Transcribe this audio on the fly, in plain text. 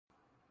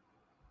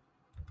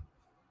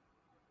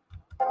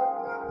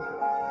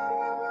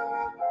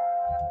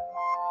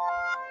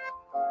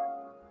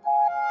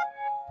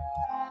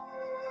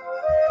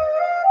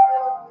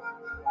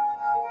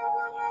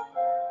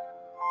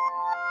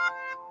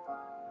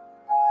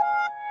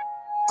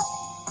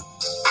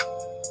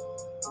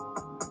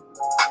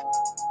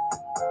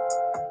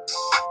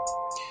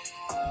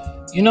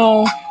You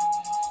know,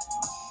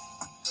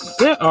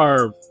 there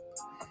are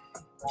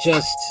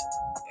just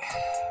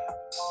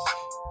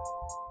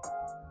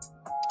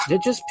they're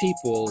just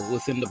people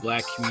within the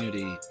black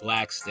community,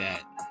 blacks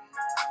that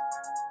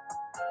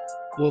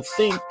will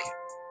think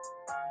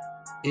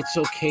it's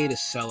okay to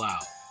sell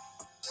out.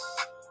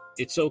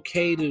 It's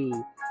okay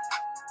to,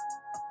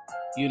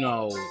 you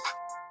know,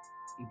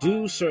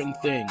 do certain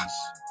things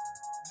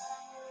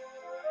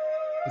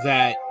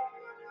that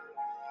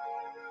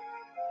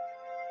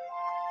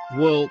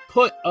will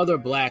put other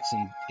blacks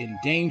in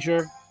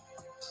danger.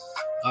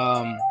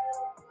 Um,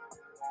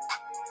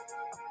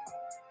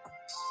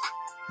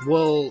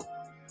 will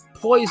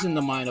poison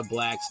the mind of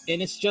blacks,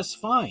 and it's just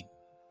fine.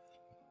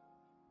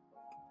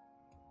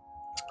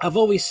 I've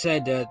always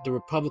said that the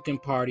Republican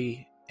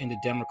Party and the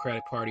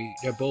Democratic Party,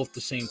 they're both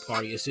the same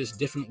party. It's just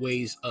different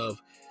ways of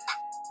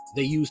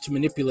they use to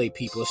manipulate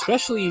people,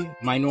 especially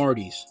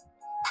minorities.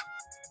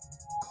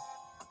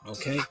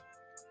 Okay?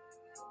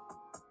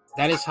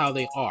 That is how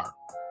they are.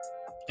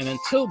 And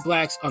until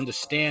blacks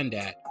understand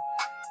that,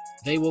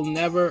 they will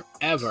never,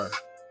 ever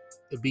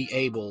be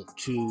able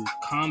to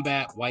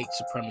combat white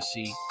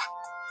supremacy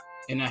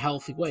in a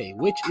healthy way,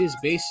 which is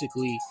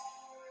basically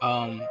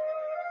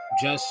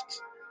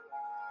just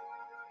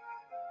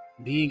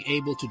being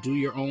able to do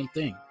your own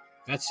thing.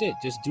 That's it.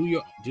 Just do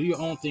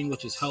your own thing,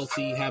 which is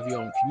healthy. Have your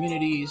own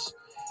communities.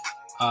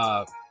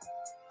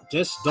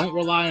 Just don't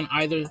rely on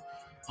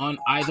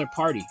either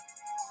party,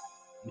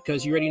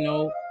 because you already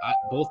know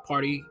both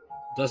party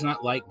does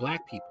not like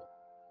black people.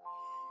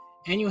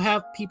 And you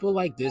have people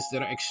like this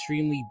that are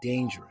extremely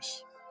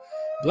dangerous.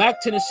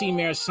 Black Tennessee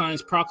mayor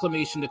signs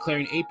proclamation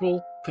declaring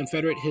April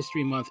Confederate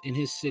History Month in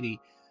his city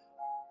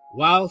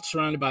while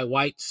surrounded by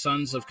white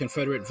Sons of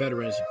Confederate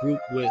Veterans group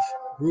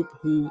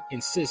who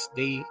insist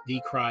they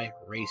decry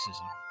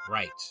racism.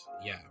 Right.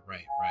 Yeah,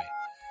 right.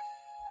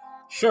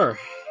 Sure,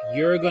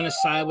 you're going to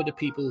side with the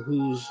people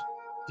whose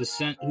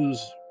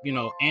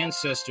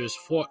ancestors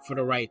fought for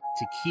the right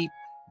to keep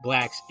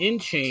blacks in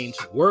chains,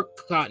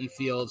 work cotton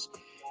fields,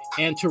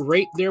 and to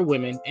rape their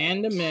women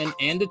and the men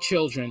and the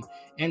children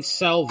and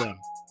sell them.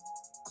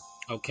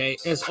 Okay,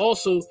 as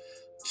also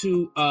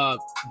to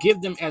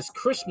give them as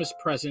Christmas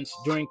presents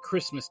during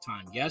Christmas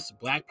time. Yes,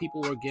 black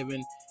people were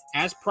given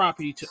as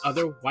property to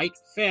other white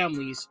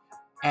families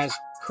as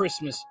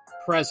Christmas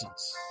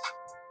presents.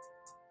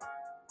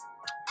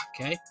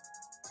 Okay.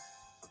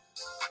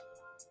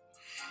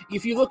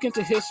 If you look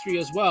into history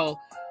as well,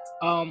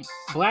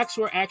 blacks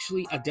were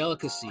actually a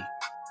delicacy.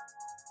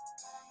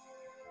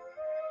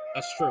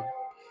 That's true.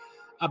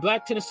 A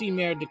black Tennessee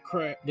mayor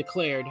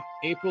declared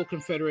April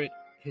Confederate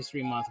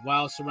History Month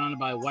while surrounded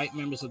by white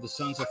members of the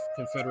Sons of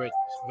Confederate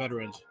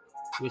Veterans,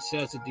 which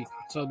says it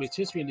celebrates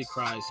history and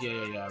decries.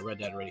 Yeah, I read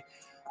that already.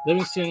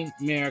 Livingston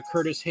Mayor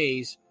Curtis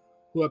Hayes,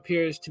 who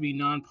appears to be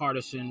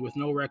nonpartisan with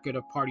no record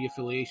of party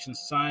affiliation,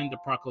 signed the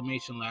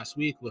proclamation last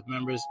week with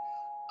members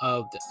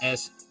of the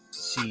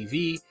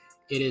SCV.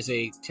 It is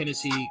a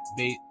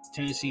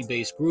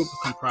Tennessee-based group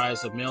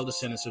comprised of male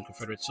descendants of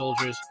Confederate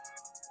soldiers,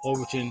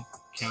 Overton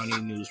County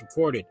News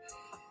reported.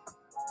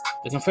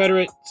 The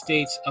Confederate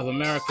States of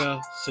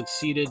America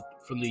seceded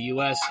from the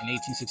U.S. in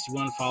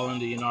 1861 following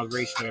the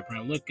inauguration of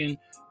Abraham Lincoln,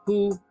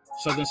 who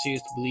Southern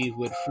states believed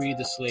would free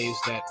the slaves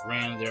that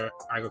ran their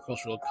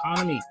agricultural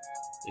economy.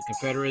 The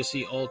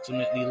Confederacy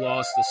ultimately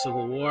lost the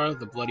Civil War,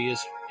 the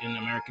bloodiest in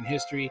American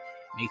history,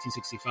 in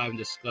 1865,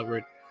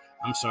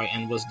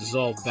 and was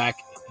dissolved back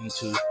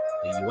into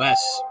the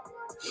U.S.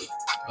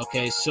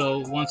 Okay, so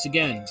once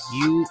again,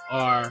 you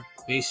are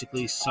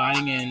basically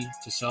signing in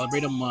to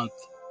celebrate a month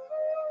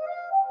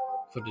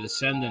for the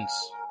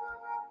descendants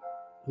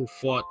who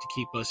fought to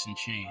keep us in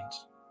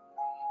chains.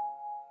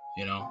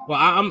 You know,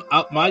 well,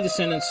 my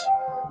descendants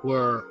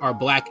are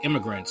black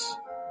immigrants,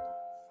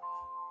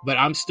 but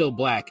I'm still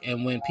black.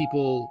 And when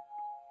people,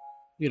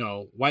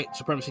 white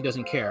supremacy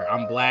doesn't care.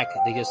 I'm black.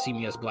 They just see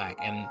me as black,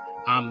 and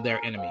I'm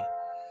their enemy.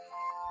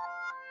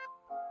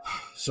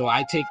 So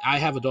I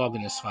have a dog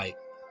in this fight.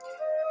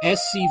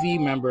 SCV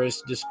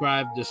members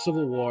described the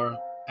Civil War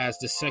as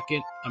the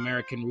Second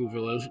American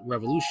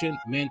Revolution,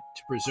 meant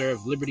to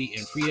preserve liberty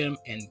and freedom,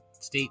 and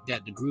state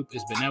that the group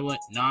is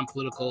benevolent,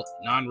 non-political,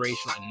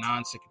 non-racial, and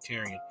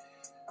non-sectarian.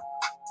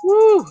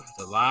 Woo!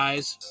 The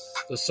lies.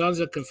 The Sons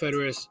of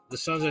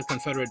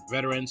Confederate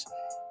Veterans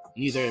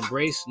neither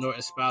embrace nor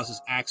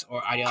espouses acts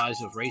or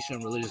ideologies of racial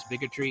and religious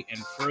bigotry, and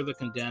further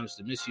condemns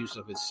the misuse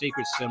of its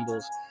sacred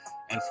symbols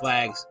and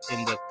flags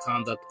in the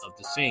conduct of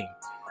the same,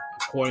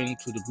 according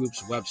to the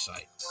group's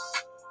website.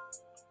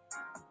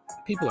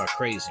 People are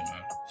crazy,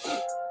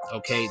 man.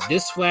 Okay,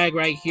 this flag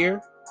right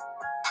here,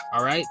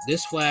 all right,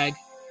 this flag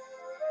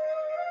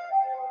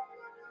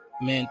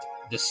meant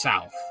the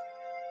South.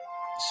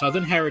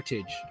 Southern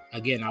heritage,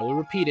 again, I will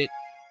repeat it,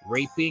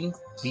 raping,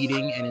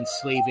 beating, and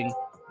enslaving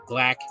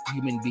black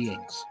human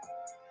beings.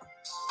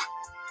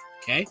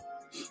 Okay?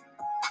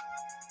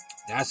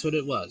 That's what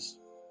it was.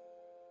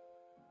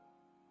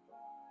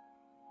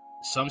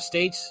 Some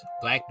states,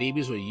 black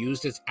babies were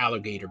used as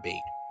alligator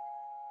bait.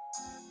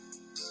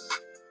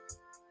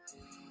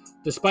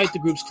 Despite the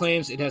group's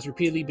claims, it has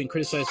repeatedly been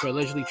criticized for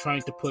allegedly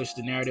trying to push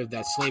the narrative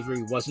that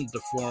slavery wasn't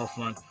the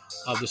forefront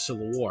of the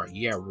Civil War.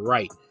 Yeah,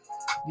 right.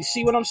 You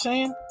see what I'm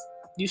saying?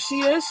 You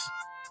see this?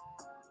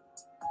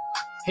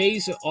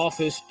 Hayes'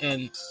 office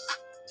and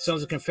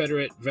Sons of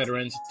Confederate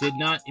Veterans did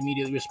not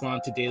immediately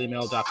respond to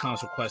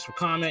DailyMail.com's request for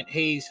comment.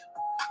 Hayes,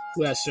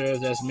 who has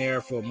served as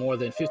mayor for more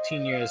than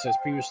 15 years, has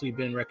previously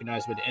been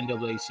recognized by the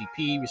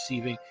NAACP,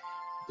 receiving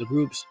the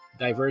group's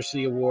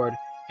Diversity Award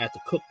at the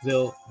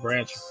Cookeville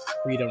Branch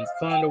Freedom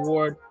Fund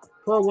Award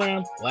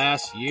program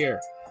last year.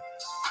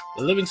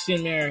 The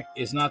Livingston mayor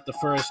is not the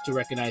first to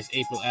recognize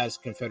April as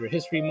Confederate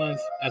History Month,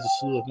 as a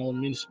slew of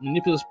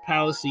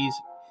municipalities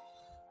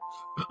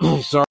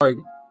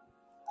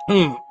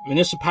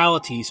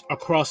municipalities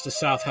across the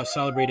South have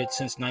celebrated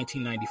since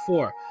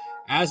 1994.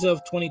 As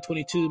of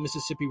 2022,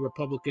 Mississippi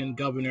Republican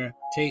Governor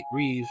Tate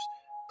Reeves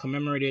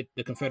commemorated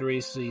the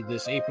Confederacy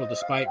this April,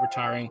 despite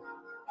retiring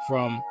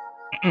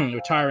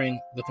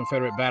the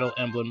Confederate battle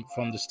emblem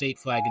from the state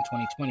flag in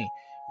 2020.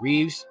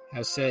 Reeves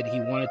has said he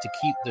wanted to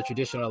keep the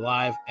tradition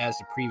alive as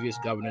the previous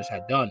governors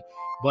had done,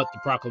 but the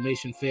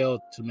proclamation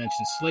failed to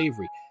mention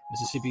slavery,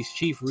 Mississippi's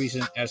chief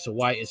reason as to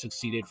why it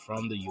seceded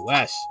from the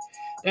U.S.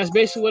 That's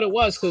basically what it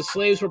was, because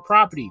slaves were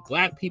property.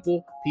 Black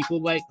people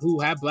like who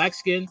have black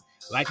skin,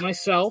 like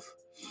myself,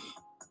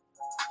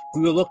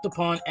 we were looked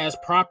upon as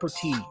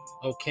property,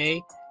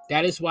 okay?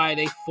 That is why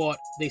they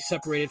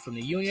separated from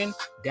the Union.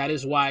 That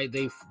is why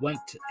they went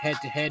head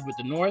to head with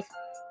the North,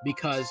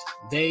 because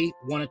they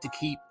wanted to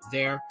keep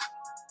their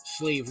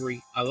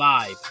slavery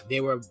alive.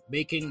 They were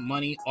making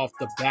money off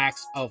the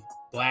backs of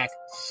black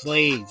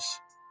slaves,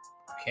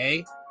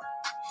 okay?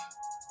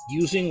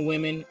 Using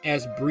women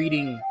as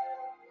breeding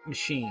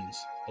machines,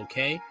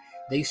 okay?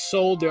 They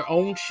sold their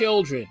own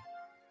children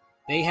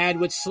they had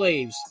with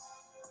slaves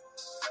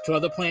to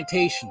other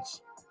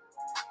plantations,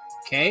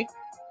 okay?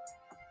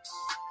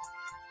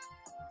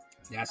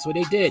 That's what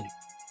they did.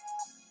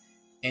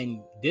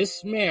 And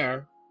this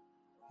mayor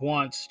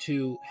wants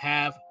to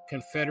have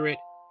Confederate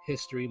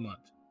History Month.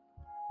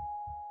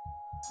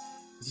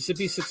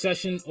 Mississippi's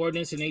succession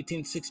ordinance in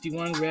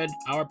 1861 read,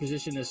 "Our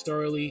position is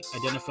thoroughly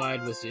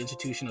identified with the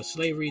institution of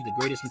slavery, the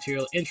greatest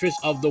material interest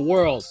of the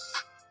world."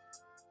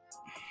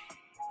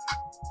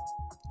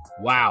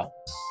 Wow.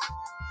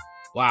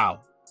 Wow.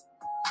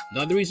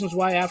 Another reasons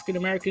why African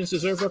Americans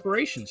deserve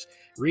reparations.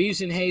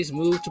 Reeves and Hayes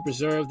moved to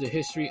preserve the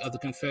history of the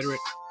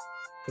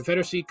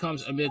Confederacy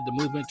comes amid the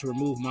movement to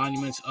remove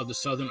monuments of the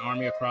Southern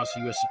Army across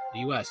the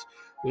U.S.,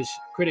 which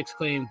critics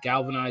claim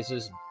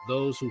galvanizes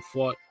those who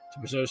fought to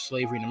preserve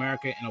slavery in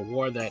America in a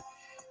war that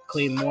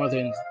claimed more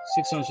than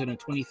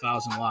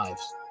 620,000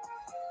 lives.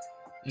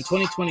 In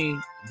 2020,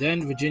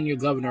 then Virginia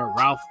Governor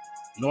Ralph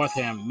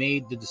Northam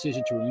made the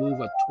decision to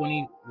remove a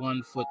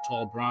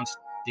 21-foot-tall bronze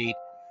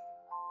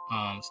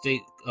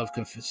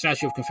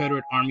statue of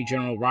Confederate Army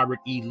General Robert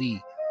E.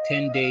 Lee,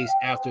 10 days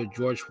after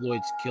George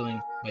Floyd's killing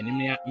by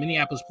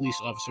Minneapolis police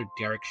officer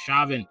Derek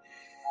Chauvin.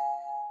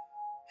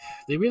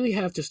 They really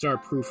have to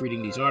start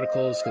proofreading these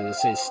articles, because it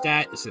says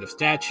stat instead of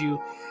statue.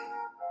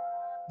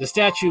 The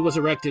statue was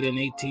erected in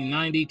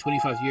 1890,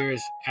 25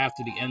 years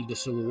after the end of the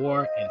Civil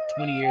War and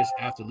 20 years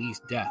after Lee's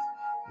death.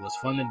 It was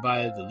funded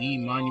by the Lee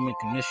Monument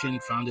Commission,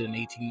 founded in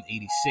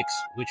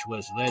 1886, which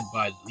was led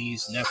by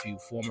Lee's nephew,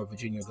 former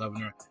Virginia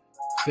Governor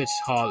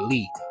Fitzhugh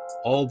Lee.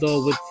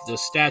 Although with the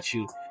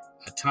statue,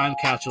 a time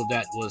capsule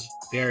that was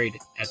buried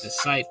at the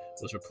site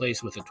was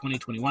replaced with a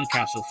 2021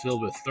 capsule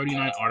filled with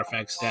 39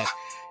 artifacts that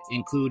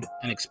include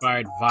an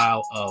expired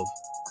vial of...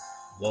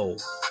 Whoa.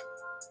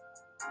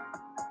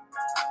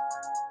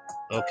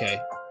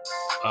 Okay.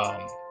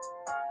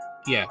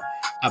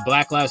 A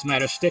Black Lives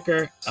Matter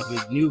sticker,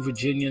 a New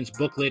Virginians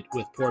booklet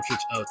with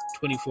portraits of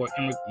 24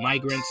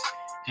 migrants,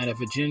 and a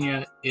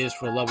Virginia is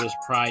for Lovers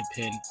Pride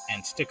pin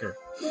and sticker.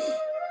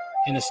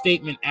 In a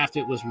statement after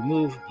it was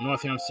removed,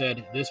 Northam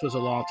said, "This was a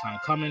long time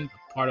coming,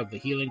 part of the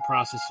healing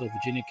process so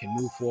Virginia can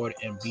move forward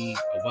and be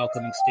a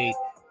welcoming state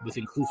with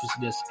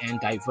inclusiveness and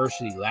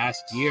diversity."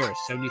 Last year,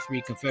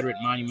 73 Confederate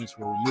monuments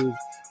were removed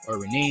or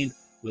renamed,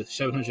 with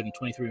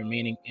 723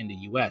 remaining in the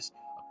U.S.,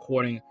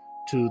 according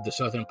to the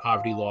Southern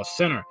Poverty Law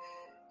Center.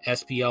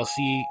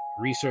 SPLC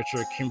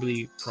researcher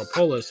Kimberly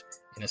Propolis,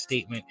 in a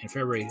statement in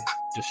February,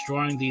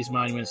 "Destroying these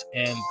monuments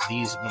and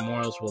these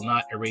memorials will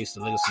not erase the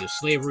legacy of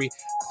slavery,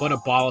 but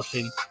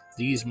abolishing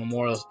these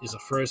memorials is a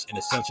first and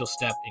essential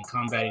step in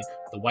combating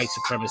the white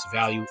supremacist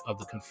value of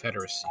the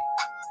Confederacy."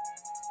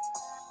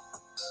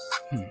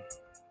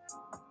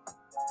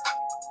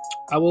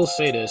 I will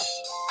say this,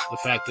 the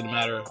fact of the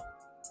matter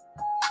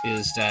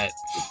is that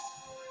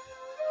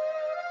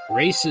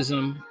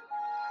racism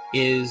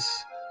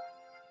is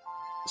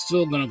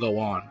still going to go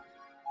on.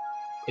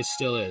 It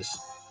still is.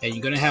 And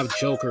you're going to have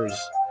jokers,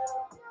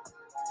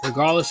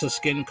 regardless of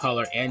skin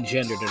color and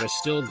gender, that are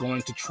still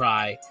going to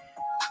try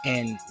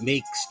and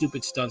make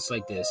stupid stunts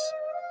like this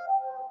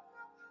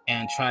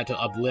and try to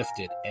uplift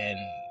it and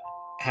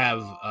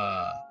have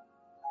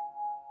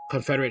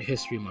Confederate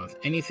History Month.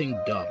 Anything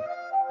dumb.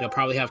 They'll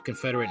probably have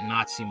Confederate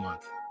Nazi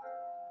Month.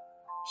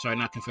 Sorry,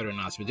 not Confederate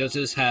Nazi, but they'll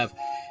just have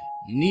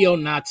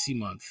Neo-Nazi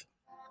Month.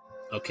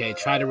 Okay,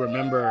 try to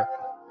remember,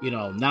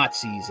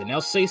 Nazis, and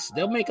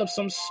they'll make up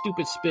some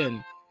stupid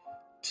spin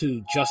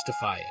to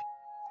justify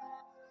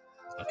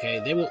it. Okay,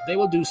 they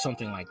will do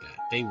something like that.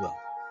 They will.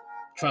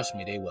 Trust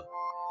me, they will.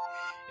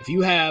 If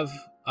you have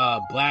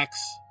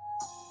blacks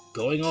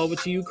going over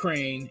to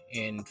Ukraine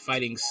and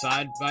fighting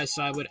side by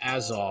side with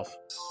Azov,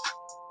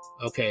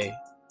 okay,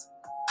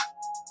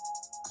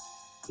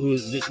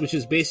 which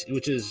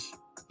is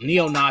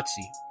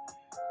neo-Nazi,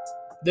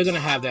 they're gonna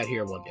have that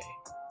here one day.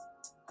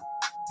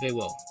 They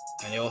will,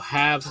 and they'll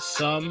have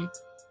some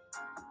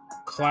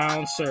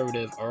clown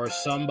conservative or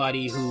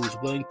somebody who's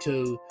willing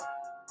to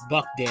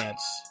buck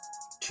dance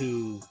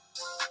to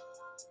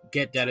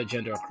get that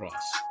agenda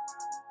across.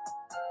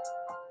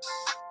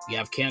 You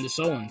have Candace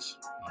Owens,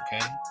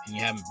 okay, and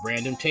you have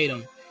Brandon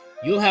Tatum.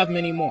 You'll have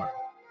many more.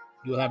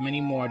 You'll have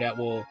many more that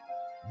will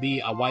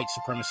be a white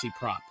supremacy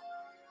prop.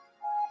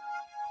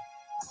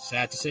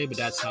 Sad to say, but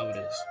that's how it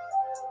is.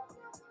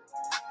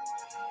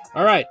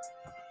 All right.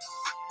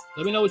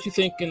 Let me know what you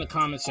think in the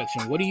comment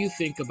section. What do you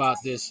think about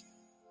this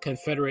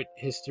Confederate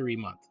History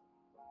Month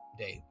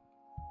Day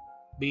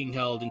being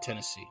held in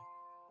Tennessee?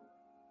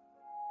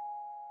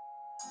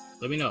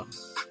 Let me know.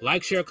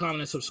 Like, share, comment,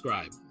 and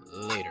subscribe.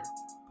 Later.